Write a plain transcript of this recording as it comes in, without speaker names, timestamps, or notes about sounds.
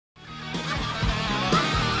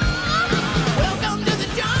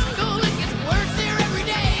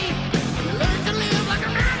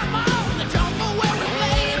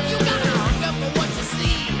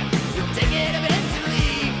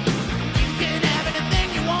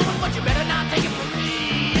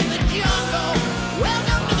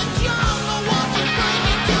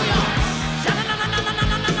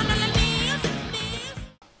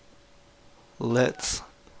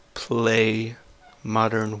play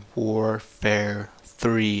Modern Warfare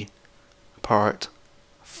 3 Part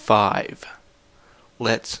 5.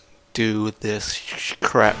 Let's do this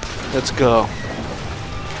crap. Let's go.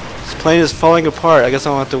 This plane is falling apart. I guess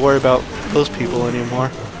I don't have to worry about those people anymore.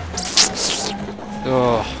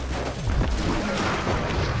 Oh.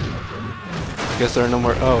 I guess there are no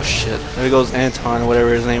more. Oh shit. There goes Anton, or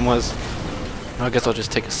whatever his name was. I guess I'll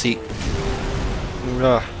just take a seat.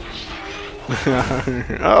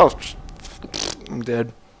 Oh, I'm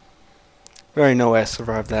dead. I already know I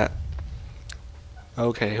survived that.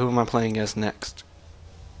 Okay, who am I playing as next?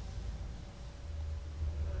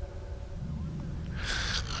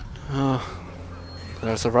 Did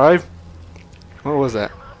I survive? What was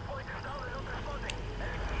that?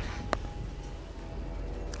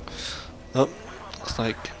 Oh, looks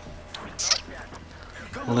like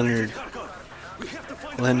Leonard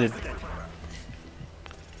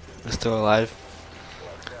is still alive,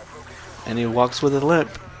 and he walks with a limp.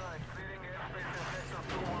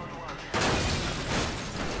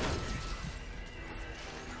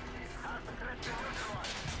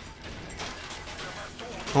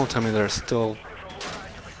 Don't tell me there are still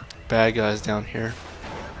bad guys down here.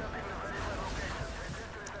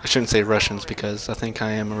 I shouldn't say Russians because I think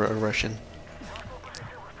I am a Russian.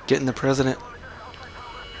 Getting the president.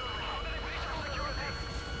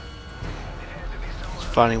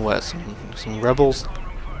 Finding what? Some rebels?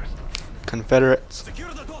 Confederates?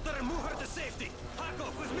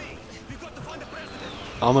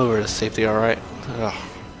 I'll move her to safety, alright.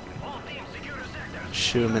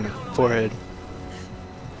 Shoot him in the forehead.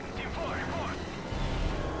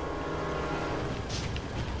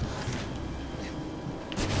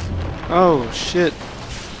 Oh shit.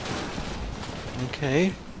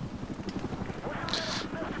 Okay.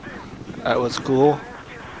 That was cool.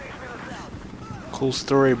 Cool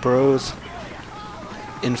story, bros.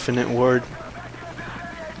 Infinite Ward.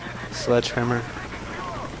 Sledgehammer.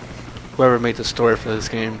 Whoever made the story for this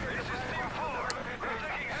game.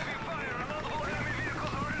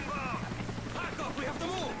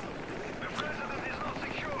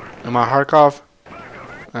 Am I Kharkov?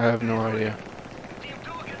 I have no idea.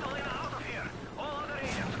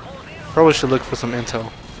 Probably should look for some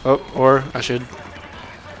intel. Oh, or I should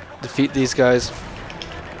defeat these guys.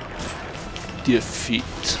 Defeat.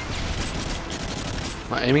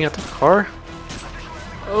 Am I aiming at the car?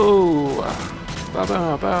 Oh, bow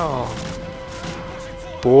bow bow.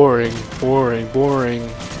 Boring, boring, boring,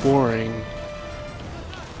 boring,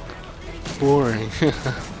 boring.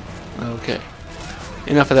 Okay,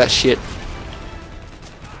 enough of that shit.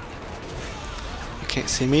 You can't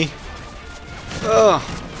see me.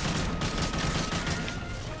 Oh.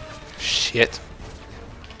 Shit.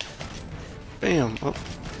 Bam. Oh.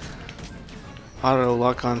 Auto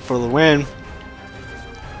lock on for the win.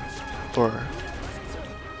 For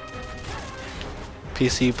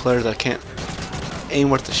PC players that can't aim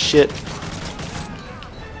worth the shit.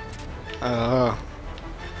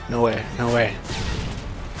 No way, no way.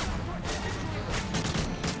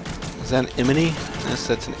 Is that an Emini? Yes,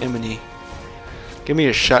 that's an Emini. Give me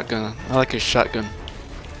a shotgun. I like a shotgun.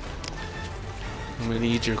 I'm gonna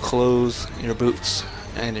need your clothes, your boots,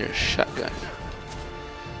 and your shotgun.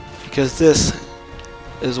 Because this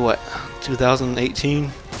is what?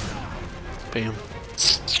 2018? Bam.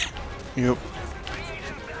 Yep.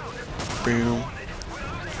 Bam.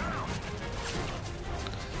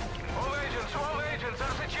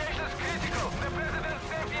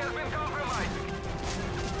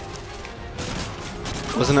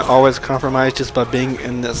 Wasn't it always compromised just by being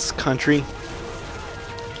in this country?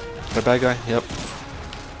 The bad guy? Yep.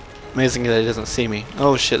 Amazing that he doesn't see me.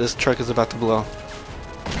 Oh shit, this truck is about to blow.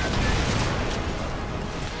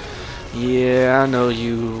 Yeah, I know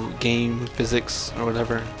you game physics or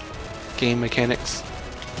whatever. Game mechanics.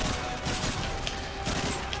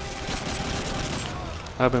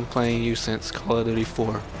 I've been playing you since Call of Duty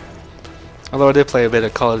 4. Although I did play a bit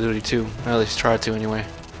of Call of Duty 2. I at least tried to anyway.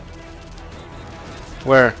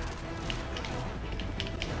 Where?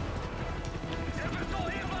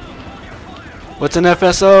 What's an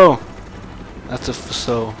FSO? That's a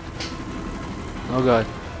FSO. Oh god.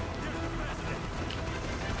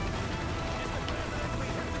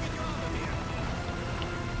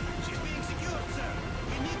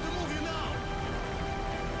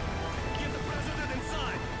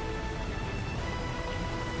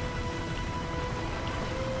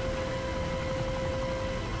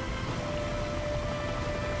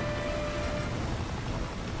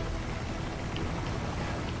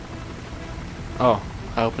 Oh,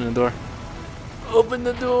 I opened the door. Open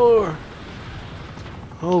the door!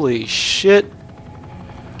 Holy shit!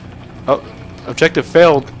 Oh, objective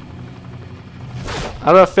failed.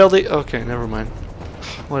 How did I fail the... Okay, never mind.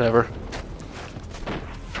 Whatever.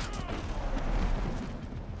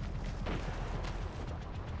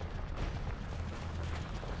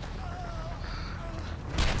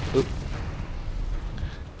 Oop.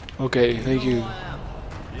 Okay, thank you.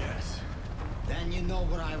 Yes. Then you know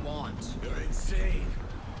what I want. You're insane.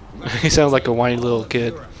 He sounds like a whiny little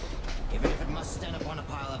kid. Even if it must stand upon a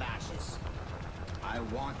pile of ashes. I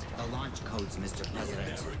want the launch codes, Mr. President.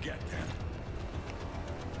 You'll never get them.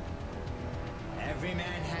 Every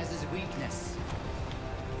man has his weakness.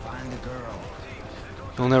 Find the girl.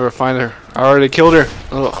 You'll never find her. I already killed her.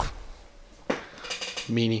 Ugh.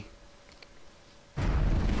 Meanie.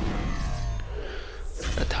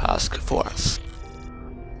 A task force.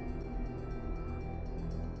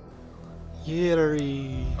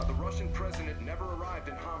 Yittery. The Russian president never arrived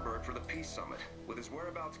in Hamburg for the peace summit. With his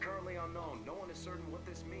whereabouts currently unknown, no one is certain what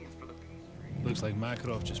this means for the peace treaty. Looks like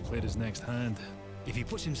Makarov just played his next hand. If he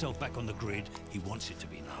puts himself back on the grid, he wants it to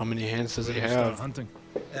be now. How many hands does he Ready to start have? hunting.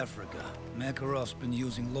 Africa. Makarov's been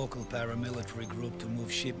using local paramilitary group to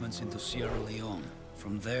move shipments into Sierra Leone.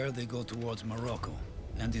 From there, they go towards Morocco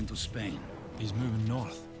and into Spain. He's moving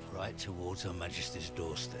north. Right towards Her Majesty's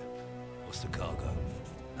doorstep. What's the cargo?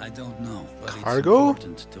 I don't know, but Cargo? it's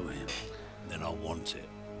important to him. Then I want it.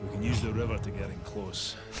 We can use the river to get in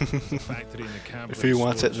close. The factory and the camp. If he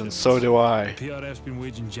wants it, then so do I. The PRF's been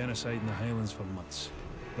waging genocide in the Highlands for months.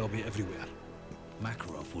 They'll be everywhere.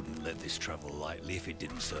 Makarov wouldn't let this travel lightly if it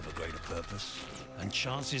didn't serve a greater purpose. And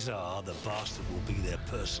chances are the bastard will be there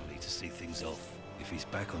personally to see things off. If he's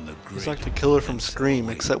back on the grid... He's like the killer from then so Scream, are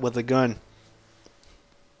we. except with a gun.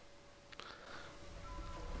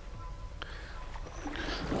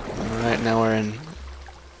 Alright, now we're in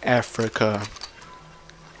Africa.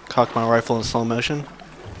 Cock my rifle in slow motion.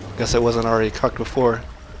 Guess it wasn't already cocked before.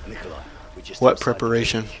 Nikolai, we're just What outside the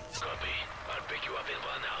preparation? village. Copy. I'll pick you up in 1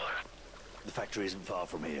 hour. The factory isn't far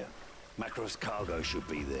from here. Makarov's cargo should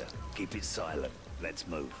be there. Keep it silent. Let's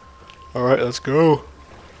move. Alright, let's go.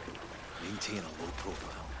 Maintain a low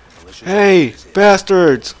profile. Malicious Hey, actors here.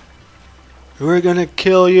 bastards! We're gonna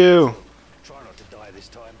kill you! Try not to die this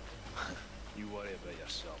time. You worry about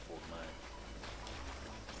yourself, old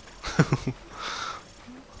man.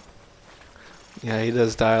 Yeah, he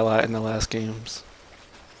does die a lot in the last games.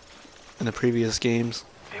 In the previous games.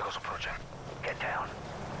 Vehicles approaching. Get down.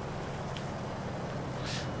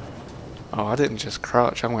 Oh, I didn't just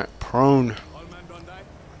crouch, I went prone. All men don't die.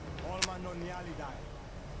 All men don't nearly die.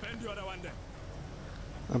 Bend the other one there.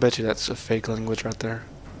 I bet you that's a fake language right there.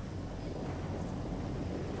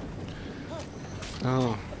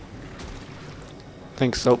 Oh.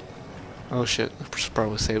 Think so. Oh shit, I should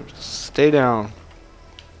probably say stay down.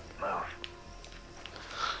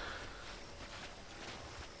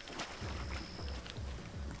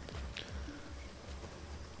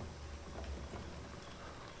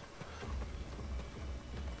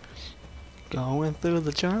 Going through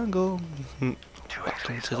the jungle.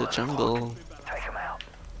 Welcome to the jungle. Take him out.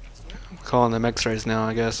 I'm calling them X-rays now,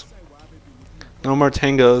 I guess. No more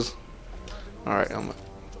tangos. Alright,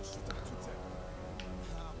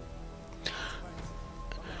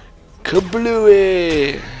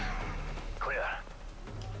 Kablooey! Clear.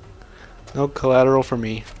 No collateral for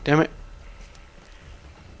me. Damn it.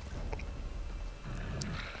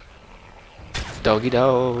 Doggy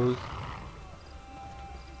dog.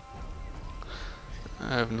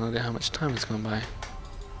 I have no idea how much time has gone by.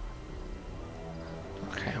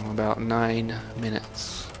 Okay, I'm about 9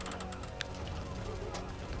 minutes.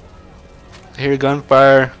 I hear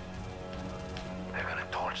gunfire. They're gonna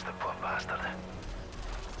torch the poor bastard.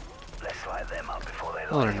 Let's light them up before they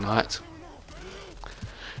No, light they're him not.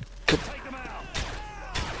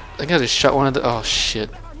 I think I just shot one of the. Oh shit!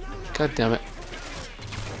 God damn it!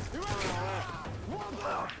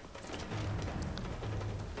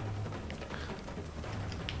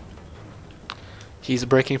 He's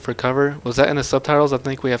breaking for cover. Was that in the subtitles? I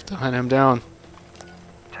think we have to hunt him down.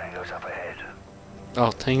 Tango's up ahead.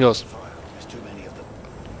 Oh, tangos. There's too many of them.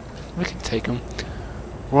 We can take him.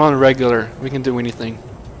 We're on regular. We can do anything.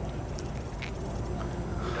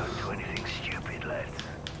 Don't do anything stupid, lads.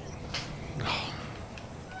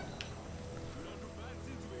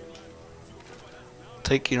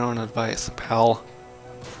 Take your own advice, pal.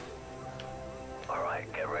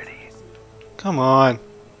 Alright, get ready. Come on.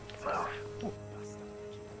 Move.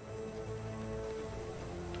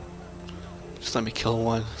 Just let me kill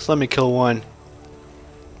one. Just let me kill one.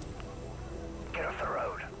 Get off the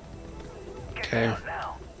road. Get Okay. down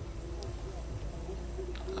now.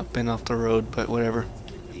 I've been off the road, but whatever.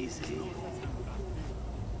 Easy.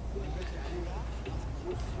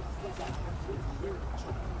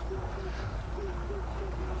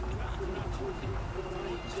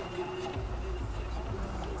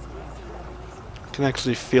 I can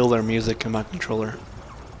actually feel their music in my controller.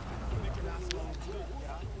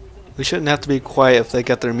 We shouldn't have to be quiet if they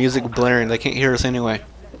got their music blaring. They can't hear us anyway.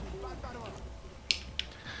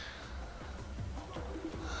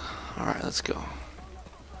 Alright, let's go.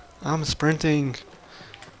 I'm sprinting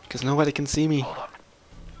because nobody can see me.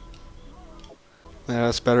 Yeah,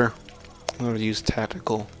 that's better. I'm going to use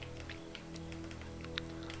tactical.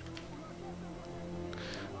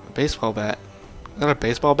 A baseball bat. Is that a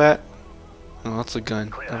baseball bat? Oh, that's a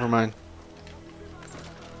gun. Never mind.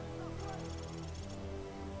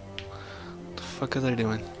 What the fuck are they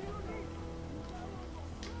doing?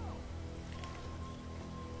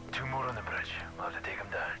 Two more on the bridge. We'll have to take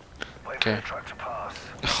them down. Wait Okay. for the truck to pass.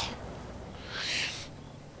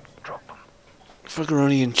 Drop them.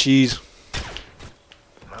 Fuckeroni and cheese.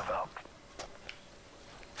 Move up.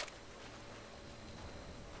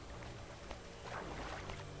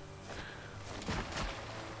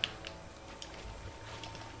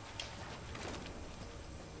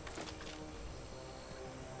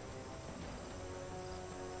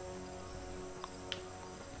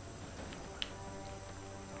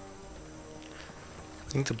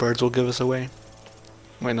 I think the birds will give us away.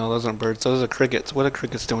 Wait, no, those aren't birds. Those are crickets. What are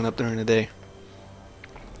crickets doing up during the day?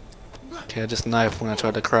 Okay, I just knifed when I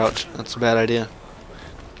tried to crouch. That's a bad idea.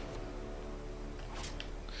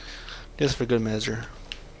 Just for good measure.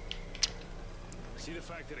 See the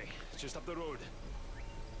factory? It's just up the road.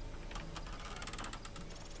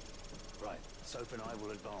 Right, Soap and I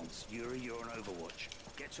will advance. Yuri, you're on overwatch.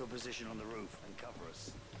 Get to a position on the roof and cover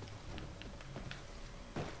us.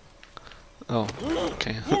 Oh,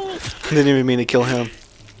 okay. Didn't even mean to kill him.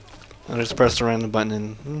 I just pressed the random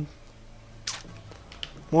button and...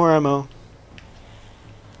 more ammo.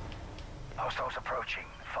 Hostiles approaching.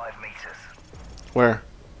 5 meters. Where?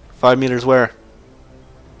 5 meters where?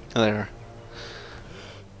 Oh, there.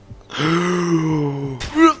 More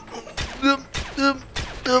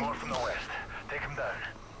from the west. Take them down.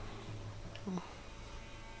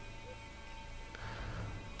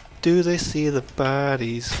 Do they see the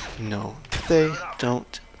bodies? No, they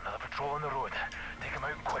don't. Another patrol on the road. Take them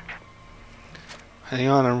out quick. Hang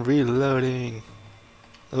on, I'm reloading.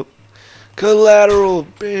 Oh. Collateral!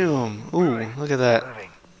 Boom! Ooh, look at that. Moving.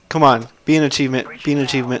 Come on, be an achievement. Be an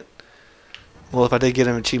achievement. Well, if I did get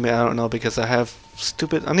an achievement, I don't know because I have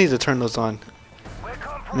stupid... I need to turn those on.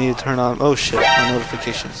 I need to turn on... Oh shit, my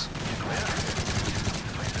notifications.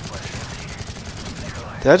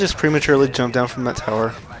 Did I just prematurely jump down from that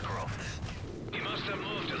tower?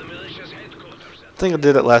 I think I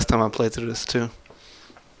did it last time I played through this too.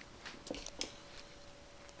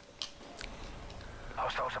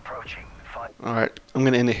 Hostiles approaching. 5. Alright, I'm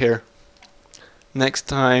going to end it here. Next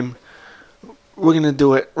time, we're going to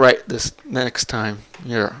do it right this next time.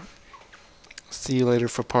 Yeah. See you later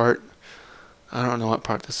for part... I don't know what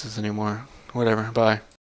part this is anymore. Whatever, bye.